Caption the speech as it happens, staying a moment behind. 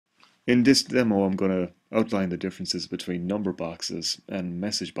In this demo, I'm going to outline the differences between number boxes and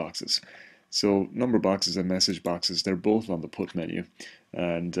message boxes. So number boxes and message boxes, they're both on the put menu,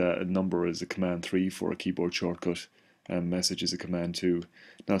 and number is a command 3 for a keyboard shortcut, and message is a command 2.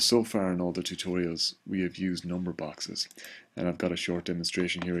 Now so far in all the tutorials we have used number boxes, and I've got a short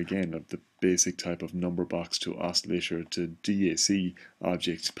demonstration here again of the basic type of number box to oscillator to DAC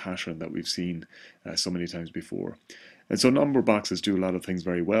object pattern that we've seen so many times before. And so number boxes do a lot of things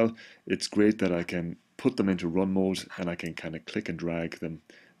very well. It's great that I can put them into run mode and I can kind of click and drag them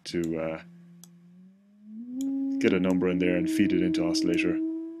to get a number in there and feed it into oscillator.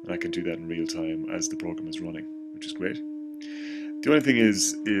 And I can do that in real time as the program is running, which is great. The only thing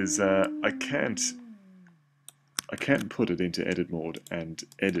is I can't put it into edit mode and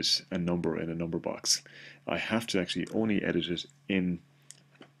edit a number in a number box. I have to actually only edit it in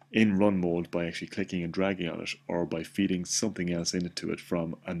run mode by actually clicking and dragging on it, or by feeding something else into it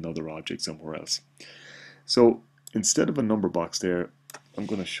from another object somewhere else. So instead of a number box there, I'm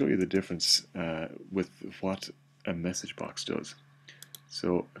going to show you the difference with what a message box does.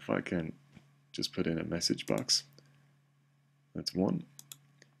 So if I can just put in a message box, that's one,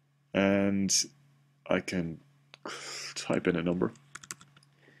 and I can type in a number,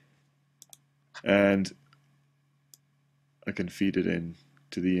 and I can feed it in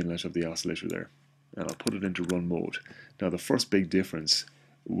to the inlet of the oscillator there, and I'll put it into run mode. Now the first big difference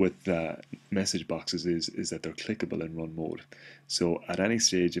with message boxes is that they're clickable in run mode. So at any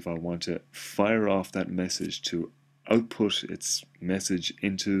stage, if I want to fire off that message to output its message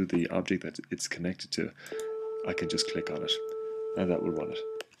into the object that it's connected to, I can just click on it and that will run it.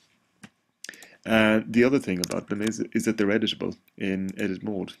 The other thing about them is that they're editable in edit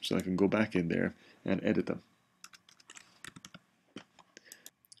mode, so I can go back in there and edit them.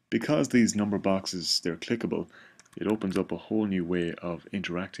 Because these number boxes, they're clickable, it opens up a whole new way of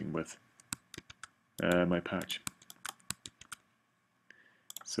interacting with my patch.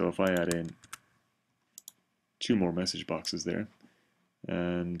 So if I add in 2 more message boxes there,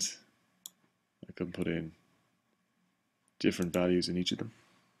 and I can put in different values in each of them.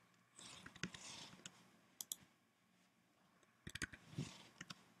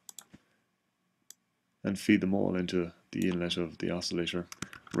 And feed them all into the inlet of the oscillator,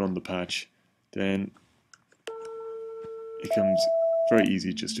 run the patch, then it becomes very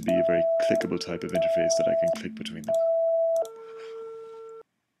easy just to be a very clickable type of interface that I can click between them.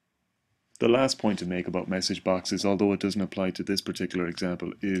 The last point to make about message boxes, although it doesn't apply to this particular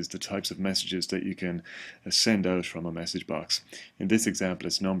example, is the types of messages that you can send out from a message box. In this example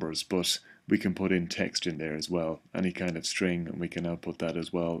it's numbers, but we can put in text in there as well, any kind of string, and we can output that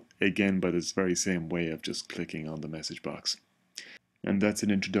as well, again by this very same way of just clicking on the message box. And that's an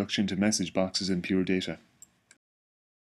introduction to message boxes in Pure Data.